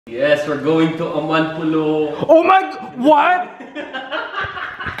Yes, we're going to Amanpulo. Oh my, what?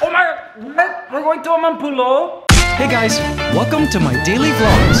 Oh my, what? We're going to Amanpulo? Hey guys, welcome to my daily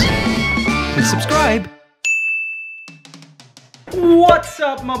vlogs. Please subscribe. What's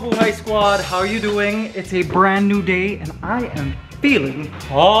up, Mabuhay Squad? How are you doing? It's a brand new day and I am feeling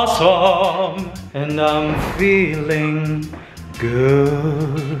awesome. And I'm feeling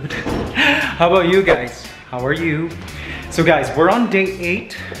good. How about you guys? How are you? So guys, we're on day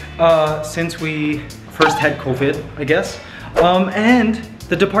 8 since we first had COVID, I guess. And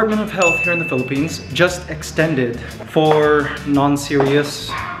the Department of Health here in the Philippines just extended for non-serious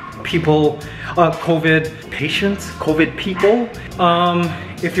people, COVID patients, COVID people.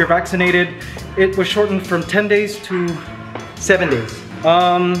 If you're vaccinated, it was shortened from 10 days to 7 days.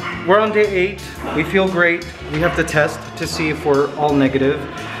 We're on day 8. We feel great. We have to test to see if we're all negative,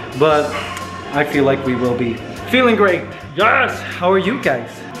 but I feel like we will be feeling great. Yes! How are you guys?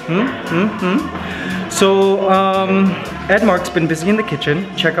 So, Ed Mark's been busy in the kitchen.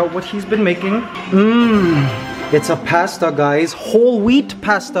 Check out what he's been making. It's a pasta, guys. Whole wheat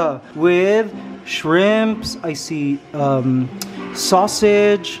pasta with shrimps. I see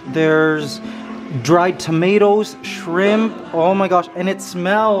sausage. There's dried tomatoes, shrimp. Oh my gosh. And it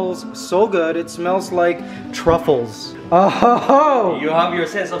smells so good. It smells like truffles. Oh! You have your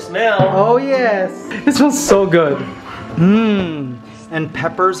sense of smell. Oh yes. It smells so good. And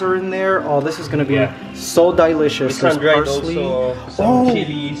peppers are in there. Oh, this is gonna be so delicious. There's parsley. Also some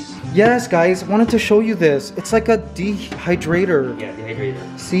chilies. Yes, guys, I wanted to show you this. It's like a dehydrator. Yeah,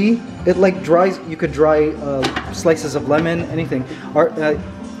 dehydrator. See? It like dries. You could dry slices of lemon, anything.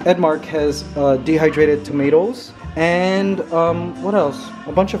 Ed Mark has dehydrated tomatoes and what else?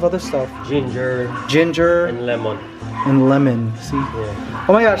 A bunch of other stuff. Ginger. And lemon. See? Yeah.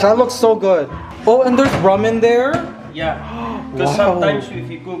 Oh my gosh, that looks so good. Oh, and there's rum in there. Yeah. Because sometimes if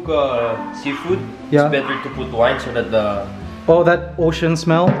you cook seafood, it's better to put wine so that the that ocean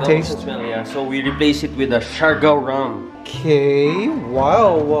smell, taste. Ocean smell, yeah. So we replace it with a Siargao rum. Okay.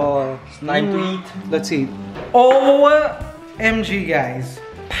 Wow. It's time to eat. Let's see. OMG, guys.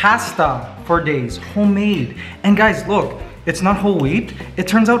 Pasta for days, homemade. And guys, look, it's not whole wheat. It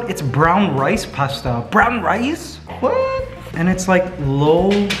turns out it's brown rice pasta. Brown rice? What? And it's like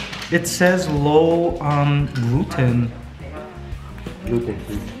low, it says low gluten.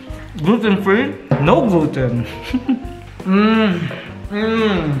 Gluten-free. Gluten-free? No gluten.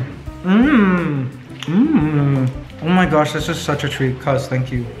 Oh my gosh, this is such a treat, cuz.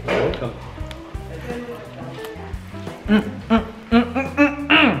 Thank you. Welcome.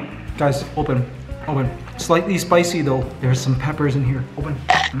 Guys, open. Slightly spicy though. There's some peppers in here. Open.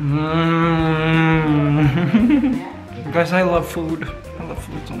 Guys, I love food. I love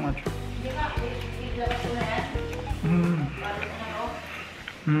food so much.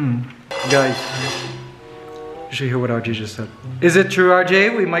 Guys, you should hear what RJ just said. Is it true,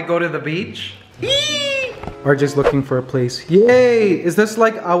 RJ? We might go to the beach? RJ's looking for a place. Yay! Is this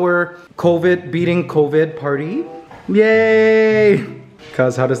like our beating COVID party? Yay!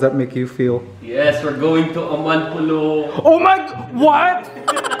 Cuz, how does that make you feel? Yes, we're going to Amanpulo. Oh my, what?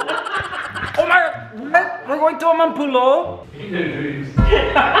 Oh my, what? We're going to Amanpulo?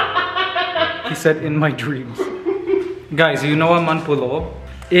 He said in my dreams. Guys, you know Amanpulo?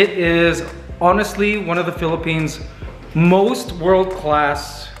 It is honestly one of the Philippines' most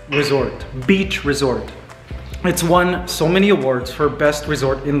world-class beach resort. It's won so many awards for best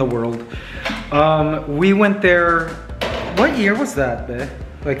resort in the world. We went there, what year was that, babe?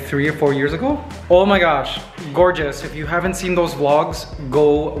 Like 3 or 4 years ago? Oh my gosh, gorgeous. If you haven't seen those vlogs,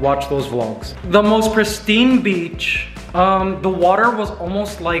 go watch those vlogs. The most pristine beach. The water was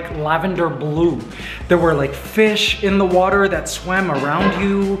almost like lavender blue. There were like fish in the water that swam around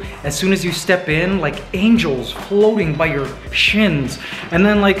you. As soon as you step in, like angels floating by your shins. And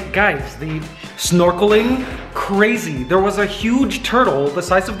then like, guys, the snorkeling, crazy. There was a huge turtle the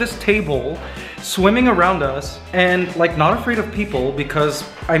size of this table swimming around us and like not afraid of people because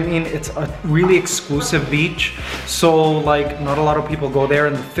I mean it's a really exclusive beach, so like not a lot of people go there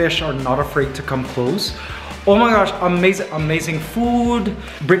and the fish are not afraid to come close. Oh my gosh, amazing food.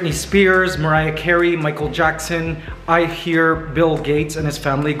 Britney Spears, Mariah Carey, Michael Jackson. I hear Bill Gates and his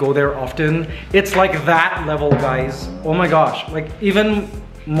family go there often. It's like that level, guys. Oh my gosh, like even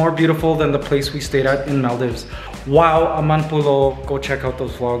more beautiful than the place we stayed at in Maldives. Wow, Amanpulo, go check out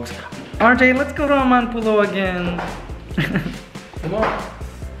those vlogs. RJ, let's go to Amanpulo again.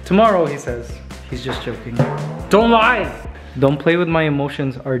 Tomorrow, he says. He's just joking. Don't lie! Don't play with my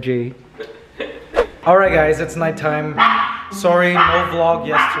emotions, RJ. Alright guys, it's nighttime. Sorry, no vlog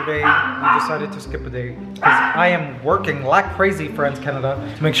yesterday. We decided to skip a day because I am working like crazy for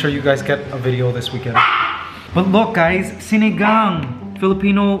ANTSCANADA to make sure you guys get a video this weekend. But look guys, sinigang,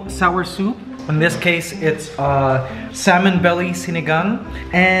 Filipino sour soup. In this case, it's salmon belly sinigang.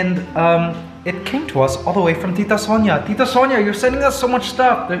 And it came to us all the way from Tita Sonia. Tita Sonia, you're sending us so much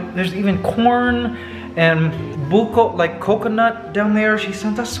stuff. There's even corn and buko, like coconut down there. She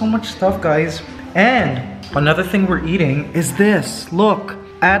sent us so much stuff, guys. And another thing we're eating is this. Look,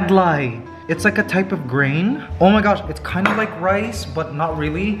 adlai. It's like a type of grain. Oh my gosh, it's kind of like rice, but not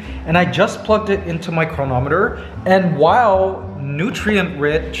really. And I just plugged it into my chronometer. And wow, nutrient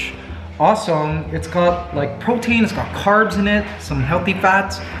rich, awesome. It's got like protein, it's got carbs in it, some healthy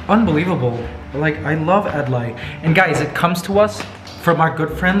fats. Unbelievable. Like, I love adlai. And guys, it comes to us from our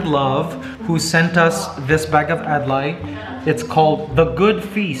good friend Love, who sent us this bag of adlai. It's called The Good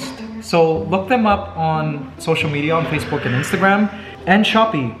Feast. So look them up on social media, on Facebook and Instagram, and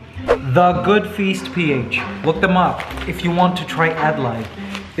Shopee. The Good Feast PH. Look them up if you want to try adlai.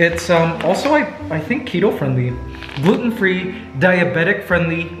 It's also, I think, keto friendly, gluten-free, diabetic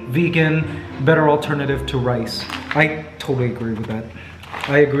friendly, vegan, better alternative to rice. I totally agree with that.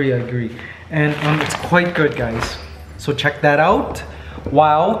 I agree. And it's quite good, guys. So check that out.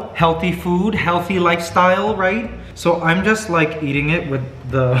 Wow, healthy food, healthy lifestyle, right? So I'm just like eating it with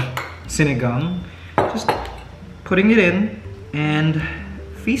the sinigang, just putting it in and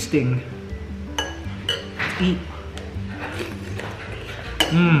feasting. Let's eat.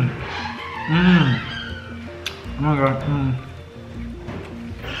 Oh my god.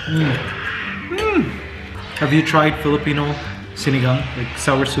 Have you tried Filipino sinigang, like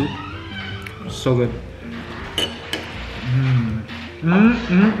sour soup? So good.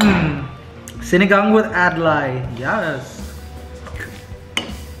 Sinigang with adlai, yes.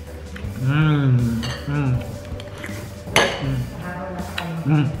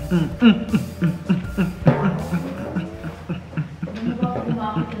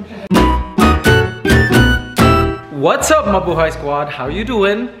 What's up, Mabuhay Squad? How you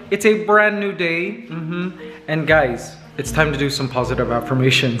doing? It's a brand new day. And guys, it's time to do some positive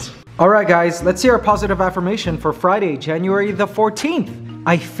affirmations. Alright guys, let's see our positive affirmation for Friday, January the 14th.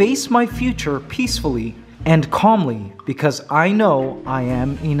 I face my future peacefully and calmly because I know I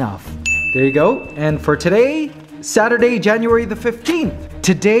am enough. There you go. And for today, Saturday, January the 15th.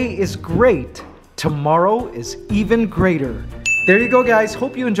 Today is great. Tomorrow is even greater. There you go, guys.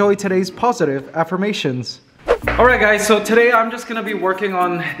 Hope you enjoyed today's positive affirmations. Alright guys, so today I'm just gonna be working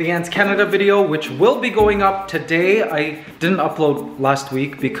on the ANTSCANADA video, which will be going up today. I didn't upload last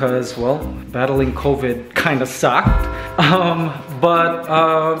week because, well, battling COVID kind of sucked.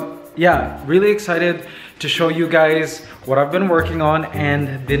 Yeah, really excited to show you guys what I've been working on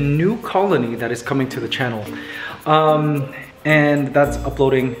and the new colony that is coming to the channel. And that's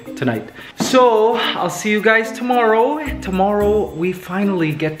uploading tonight. So I'll see you guys tomorrow. Tomorrow we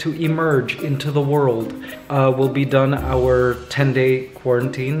finally get to emerge into the world. We'll be done our 10-day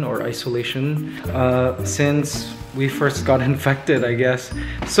quarantine or isolation since we first got infected, I guess.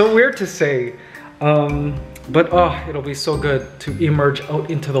 So weird to say. But it'll be so good to emerge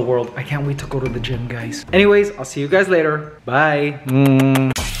out into the world. I can't wait to go to the gym, guys. Anyways, I'll see you guys later. Bye.